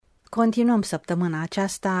Continuăm săptămâna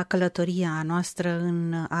aceasta călătoria noastră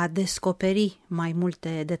în a descoperi mai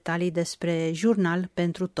multe detalii despre Jurnal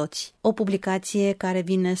pentru toți, o publicație care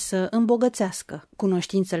vine să îmbogățească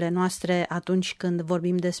cunoștințele noastre atunci când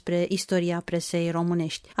vorbim despre istoria presei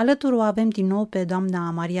românești. Alături o avem din nou pe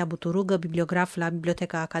doamna Maria Buturuga, bibliograf la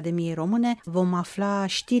Biblioteca Academiei Române. Vom afla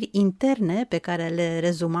știri interne pe care le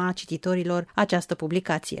rezuma cititorilor această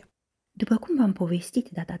publicație. După cum v-am povestit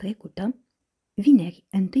data trecută, vineri,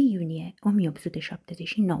 1 iunie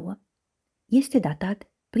 1879, este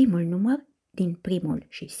datat primul număr din primul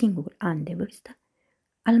și singurul an de vârstă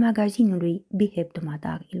al magazinului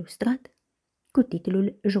bisăptămânal ilustrat cu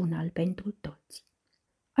titlul Jurnal pentru toți.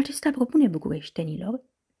 Acesta propune bucureștenilor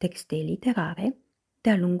texte literare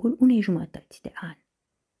de-a lungul unei jumătăți de an.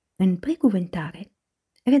 În precuvântare,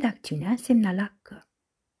 redacțiunea semnala că,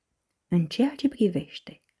 în ceea ce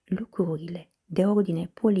privește lucrurile de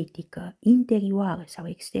ordine politică, interioară sau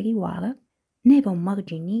exterioară, ne vom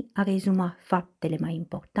mărgini a rezuma faptele mai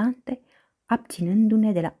importante,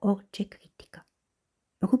 abținându-ne de la orice critică.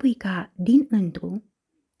 Rubrica din întru,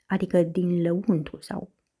 adică din lăuntru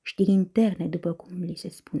sau știri interne, după cum li se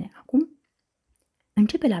spune acum,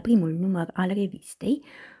 începe la primul număr al revistei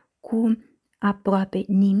cu aproape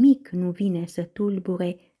nimic nu vine să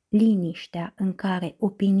tulbure liniștea în care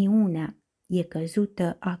opiniunea e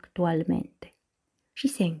căzută actualmente. Și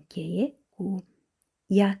se încheie cu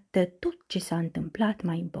iată tot ce s-a întâmplat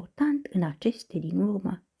mai important în aceste din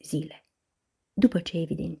urmă zile. După ce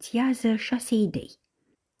evidențiază 6 idei.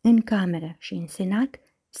 În Cameră și în Senat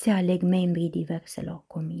se aleg membrii diverselor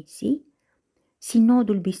comisii,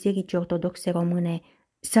 Sinodul Bisericii Ortodoxe Române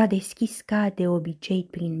s-a deschis ca de obicei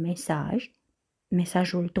prin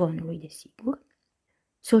mesajul tronului desigur,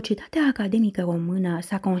 Societatea Academică Română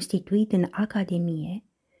s-a constituit în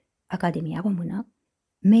Academia Română,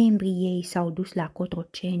 membrii ei s-au dus la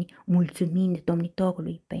Cotroceni mulțumind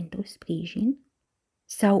domnitorului pentru sprijin,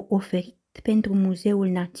 s-au oferit pentru Muzeul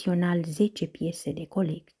Național 10 piese de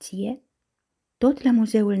colecție, tot la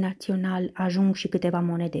Muzeul Național ajung și câteva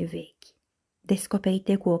monede vechi,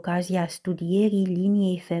 descoperite cu ocazia studierii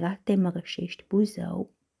liniei ferate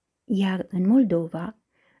Mărășești-Buzău, iar în Moldova,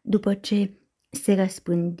 după ce se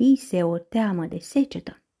răspândise o teamă de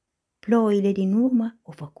secetă, ploile din urmă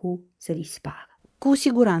o făcu să dispară. Cu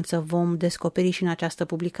siguranță vom descoperi și în această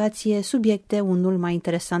publicație subiecte unul mai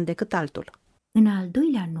interesant decât altul. În al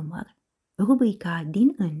doilea număr, rubrica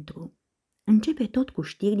din întru începe tot cu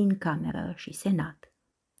știri din Cameră și Senat,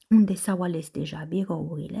 unde s-au ales deja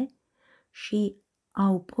birourile și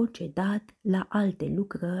au procedat la alte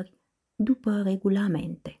lucrări după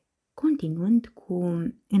regulamente, continuând cu,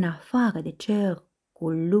 în afară de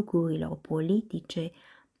cercul lucrurilor politice,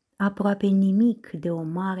 aproape nimic de o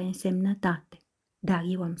mare însemnătate. Dar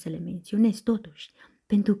eu am să le menționez totuși,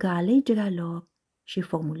 pentru că alegerea lor și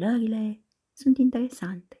formulările sunt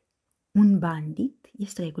interesante. Un bandit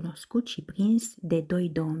este recunoscut și prins de 2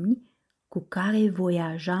 domni cu care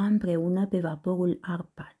voiaja împreună pe vaporul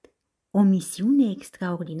Arpad. O misiune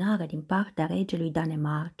extraordinară din partea regelui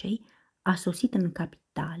Danemarcei a sosit în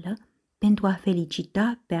capitală pentru a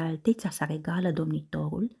felicita pe alteța sa regală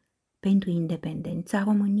domnitorul pentru independența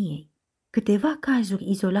României. Câteva cazuri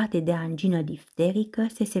izolate de angină difterică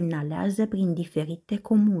se semnalează prin diferite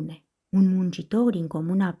comune. Un muncitor din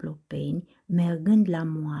comuna Plopeni, mergând la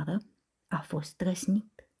moară, a fost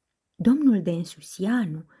trăsnit. Domnul de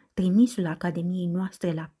Ensusianu, trimisul Academiei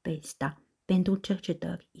noastre la Pesta pentru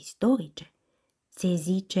cercetări istorice, se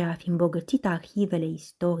zice a fi îmbogățit arhivele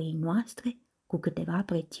istoriei noastre cu câteva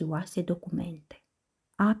prețioase documente.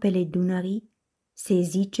 Apele Dunării se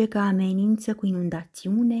zice că amenință cu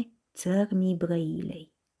inundațiune țărmii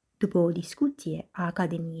Brăilei. După o discuție a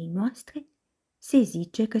Academiei noastre, se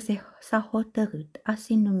zice că s-a hotărât a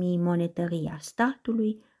se numi monetăria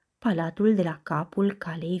statului Palatul de la capul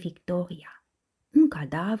Calei Victoria. Un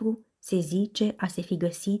cadavru se zice a se fi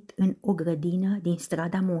găsit în o grădină din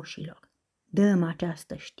strada Moșilor. Dăm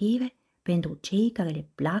această știre pentru cei care le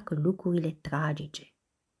plac lucrurile tragice.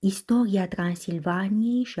 Istoria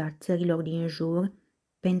Transilvaniei și a țărilor din jur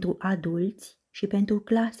pentru adulți și pentru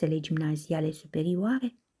clasele gimnaziale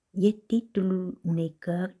superioare e titlul unei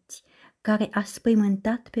cărți care a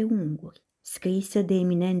spăimântat pe unguri, scrisă de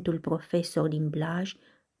eminentul profesor din Blaj,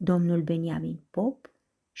 domnul Beniamin Pop,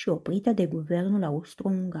 și oprită de guvernul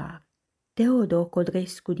austro-ungar. Teodor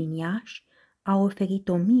Codrescu din Iași a oferit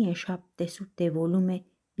 1700 volume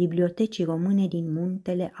Bibliotecii Române din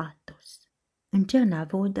Muntele Athos. În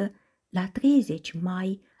Cernavodă, la 30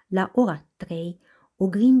 mai, la ora 3, o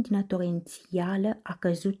grindină torențială a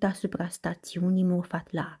căzut asupra stațiunii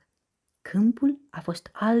Murfatlar. Câmpul a fost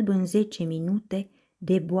alb în 10 minute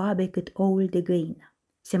de boabe cât oul de găină.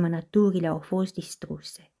 Semănăturile au fost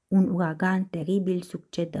distruse. Un uragan teribil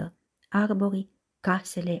succedă. Arborii,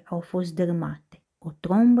 casele au fost dărâmate. O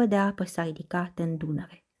trombă de apă s-a ridicat în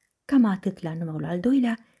Dunăre. Cam atât la numărul al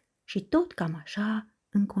doilea și tot cam așa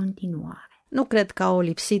în continuare. Nu cred că au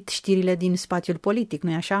lipsit știrile din spațiul politic,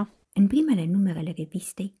 nu-i așa? În primele numerele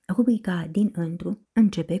revistei, rubrica din întru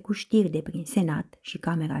începe cu știri de prin Senat și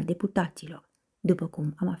Camera Deputaților, după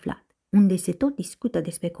cum am aflat, unde se tot discută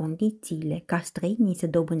despre condițiile ca străinii să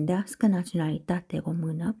dobândească naționalitate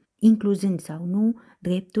română, incluzând sau nu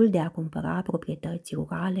dreptul de a cumpăra proprietăți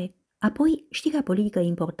rurale. Apoi, știrea politică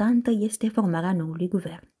importantă este formarea noului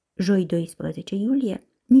guvern. Joi 12 iulie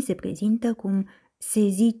ni se prezintă cum se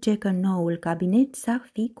zice că noul cabinet s-ar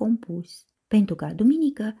fi compus. Pentru ca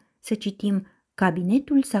duminică să citim: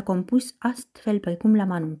 cabinetul s-a compus astfel precum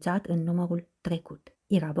l-am anunțat în numărul trecut.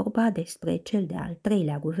 Era vorba despre cel de-al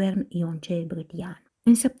treilea guvern Ioncee-Brâtianu.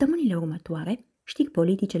 În săptămânile următoare, știri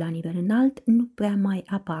politice la nivel înalt nu prea mai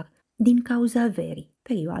apar, din cauza verii,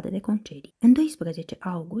 perioadă de concedii. În 12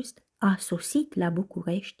 august a sosit la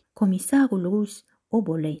București comisarul rus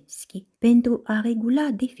Obolenski pentru a regula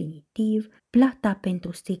definitiv plata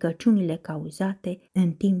pentru stricăciunile cauzate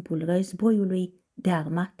în timpul războiului de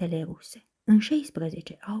armatele ruse. În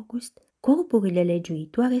 16 august, corpurile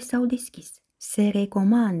legiuitoare s-au deschis. Se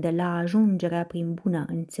recomandă la ajungerea prin bună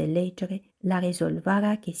înțelegere la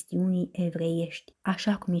rezolvarea chestiunii evreiești,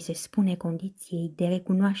 așa cum îi se spune condiției de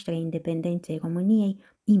recunoaștere a independenței României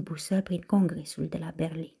impusă prin Congresul de la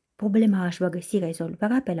Berlin. Problema își va găsi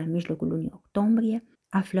rezolvarea pe la mijlocul lunii octombrie,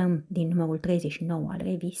 aflăm din numărul 39 al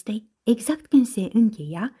revistei, exact când se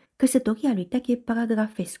încheia căsătoria lui Tache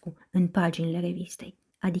Paragrafescu în paginile revistei,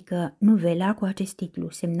 adică novela cu acest titlu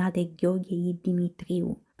semnat de Gheorghe I.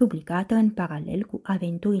 Dimitriu, publicată în paralel cu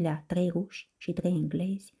aventurile a 3 ruși și 3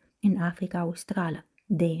 englezi în Africa Australă,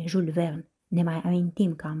 de Jules Verne. Ne mai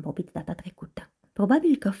amintim că am vorbit data trecută.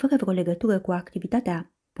 Probabil că fără vreo legătură cu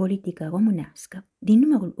activitatea politică românească, din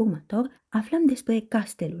numărul următor aflăm despre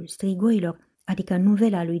Castelul Strigoilor, adică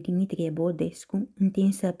novela lui Dimitrie Bodescu,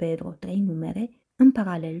 întinsă pe vreo 3 numere, în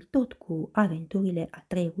paralel tot cu aventurile a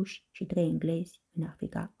 3 ruși și 3 englezi în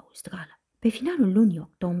Africa Australă. Pe finalul lunii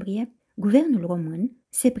octombrie, guvernul român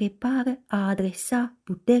se prepară a adresa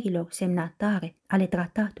puterilor semnatare ale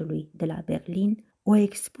tratatului de la Berlin o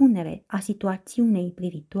expunere a situațiunii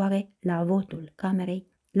privitoare la votul Camerei,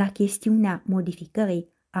 la chestiunea modificării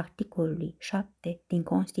articolului 7 din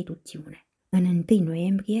Constituțiune. În 1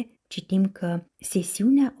 noiembrie citim că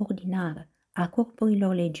sesiunea ordinară a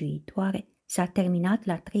corpurilor legiuitoare s-a terminat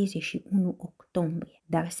la 31 octombrie,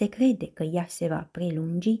 dar se crede că ea se va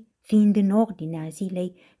prelungi, fiind în ordinea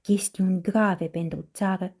zilei chestiuni grave pentru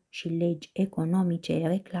țară și legi economice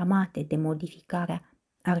reclamate de modificarea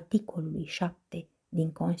articolului 7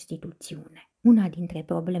 din Constituțiune. Una dintre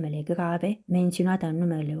problemele grave, menționată în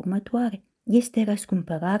numerele următoare, este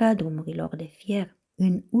răscumpărarea drumurilor de fier.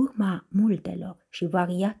 În urma multelor și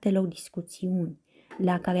variatelor discuțiuni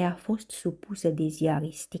la care a fost supusă de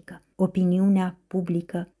ziaristică, opiniunea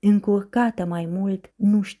publică, încurcată mai mult,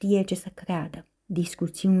 nu știe ce să creadă.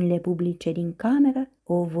 Discuțiunile publice din cameră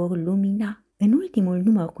o vor lumina. În ultimul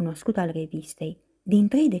număr cunoscut al revistei, din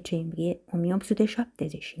 3 decembrie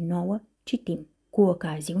 1879, citim: cu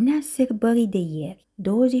ocaziunea sărbării de ieri,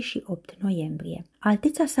 28 noiembrie,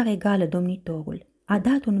 Alteța sa regală domnitorul a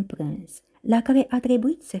dat un prânz la care a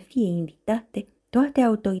trebuit să fie invitate toate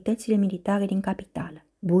autoritățile militare din capitală.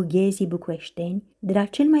 Burghezii bucureșteni, de la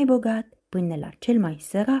cel mai bogat până la cel mai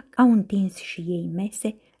sărac, au întins și ei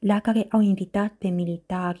mese la care au invitat pe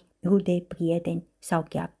militari, rude, prieteni sau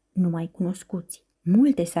chiar numai cunoscuți.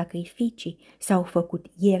 Multe sacrificii s-au făcut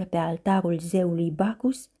ieri pe altarul zeului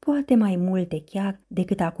Bacchus, poate mai multe chiar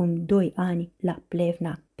decât acum 2 ani la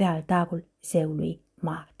Plevna pe altarul zeului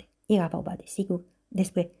Marte. Era vorba, desigur,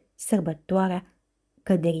 despre sărbătoarea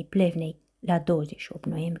căderii Plevnei la 28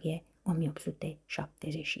 noiembrie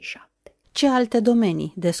 1877. Ce alte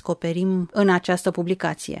domenii descoperim în această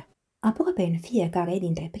publicație? Aproape în fiecare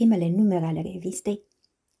dintre primele numere ale revistei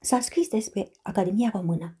s-a scris despre Academia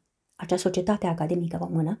Română, acea societate academică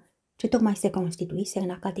română ce tocmai se constituise în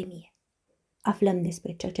Academie. Aflăm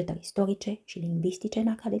despre cercetări istorice și lingvistice în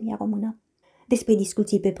Academia Română, despre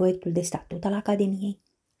discuții pe proiectul de statut al Academiei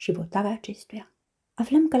și votarea acestuia.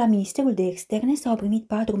 Aflăm că la Ministerul de Externe s-au primit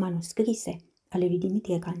 4 manuscrise ale lui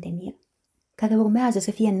Dimitrie Cantemir, care urmează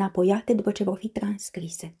să fie înapoiate după ce vor fi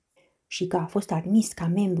transcrise, și că a fost admis ca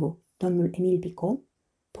membru domnul Emil Picot,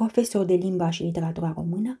 profesor de limba și literatura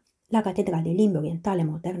română la Catedra de Limbi Orientale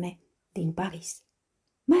Moderne din Paris.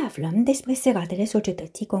 Mai aflăm despre seratele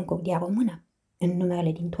Societății Concordia Română în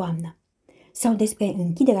numerele din toamnă, sau despre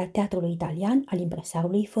închiderea teatrului italian al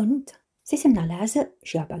impresarului Fănuță. Se semnalează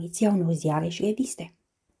și apariția unor ziare și reviste.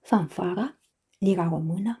 Fanfara, Lira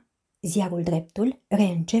Română, Ziarul Dreptul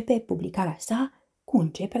reîncepe publicarea sa cu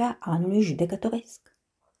începerea anului judecătoresc.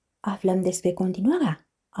 Aflăm despre continuarea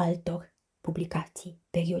altor publicații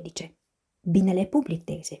periodice. Binele public,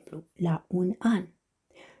 de exemplu, la un an.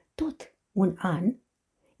 Tot un an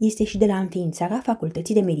este și de la înființarea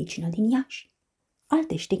Facultății de Medicină din Iași.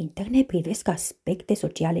 Alte știri interne privesc aspecte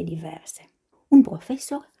sociale diverse. Un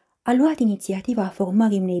profesor a luat inițiativa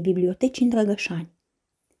formării unei biblioteci în Drăgășani.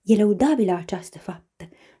 E lăudabilă această faptă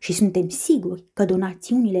și suntem siguri că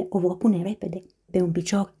donațiunile o vor pune repede pe un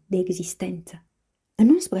picior de existență. În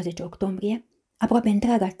 11 octombrie, aproape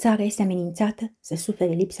întreaga țară este amenințată să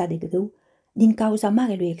sufere lipsa de grâu din cauza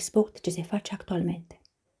marelui export ce se face actualmente.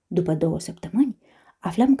 După 2 săptămâni,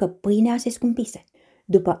 aflăm că pâinea se scumpise.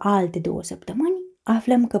 După alte 2 săptămâni,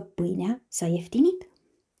 aflăm că pâinea s-a ieftinit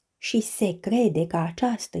și se crede că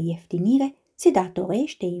această ieftinire se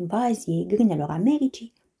datorește invaziei grânelor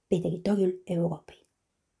Americii pe teritoriul Europei.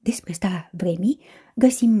 Despre starea vremii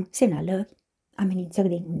găsim semnalări, amenințări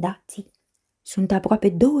de inundații. Sunt aproape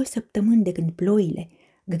 2 săptămâni de când ploile,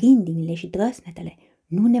 grindinile și trăsnetele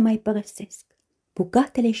nu ne mai părăsesc.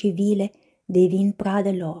 Bucatele și viile devin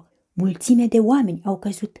pradă lor. Mulțime de oameni au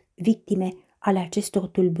căzut victime ale acestor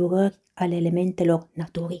tulburări ale elementelor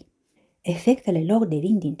naturii. Efectele lor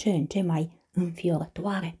devin din ce în ce mai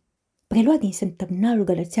înfiorătoare. Preluat din săptămânalul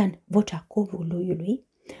gălățean Vocea Covruluiului,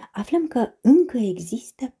 aflăm că încă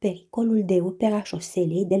există pericolul de rupera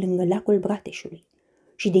șoselei de lângă lacul Brateșului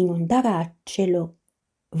și de inundarea acelor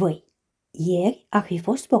văi. Ieri ar fi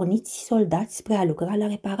fost porniți soldați spre a lucra la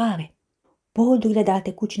reparare. Podurile de a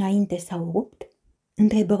trecut înainte s-au rupt.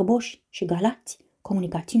 Între bărboși și galați,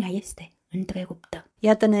 comunicațiunea este întreruptă.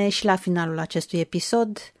 Iată-ne și la finalul acestui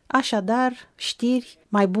episod, așadar, știri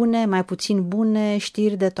mai bune, mai puțin bune,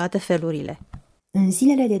 știri de toate felurile. În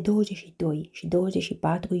zilele de 22 și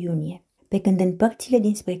 24 iunie, pe când în părțile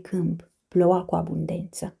dinspre câmp ploua cu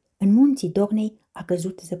abundență, în munții Dornei a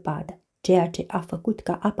căzut zăpadă, ceea ce a făcut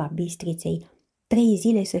ca apa Bistriței 3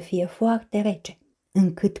 zile să fie foarte rece,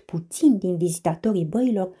 încât puțini din vizitatorii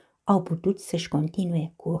băilor au putut să-și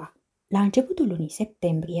continue cura. La începutul lunii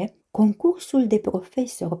septembrie, concursul de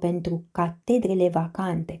profesor pentru catedrele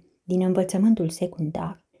vacante din învățământul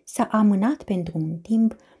secundar s-a amânat pentru un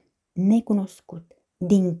timp necunoscut,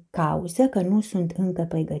 din cauză că nu sunt încă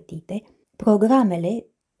pregătite programele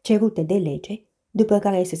cerute de lege după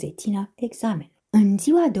care să se țină examen. În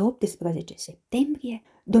ziua de 18 septembrie,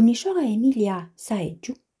 domnișoara Emilia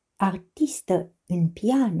Saegiu, artistă în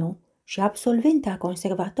piano și absolventă a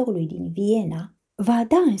conservatorului din Viena, va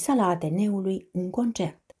da în sala Ateneului un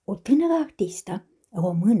concert. O tânără artistă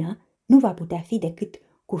română nu va putea fi decât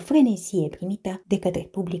cu frenezie primită de către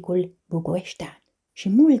publicul bucureștean. Și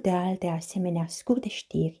multe alte asemenea scurte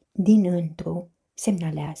știri dinăuntru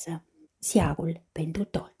semnalează Ziarul pentru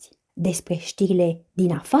toți. Despre știrile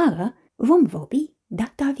din afară vom vorbi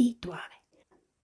data viitoare.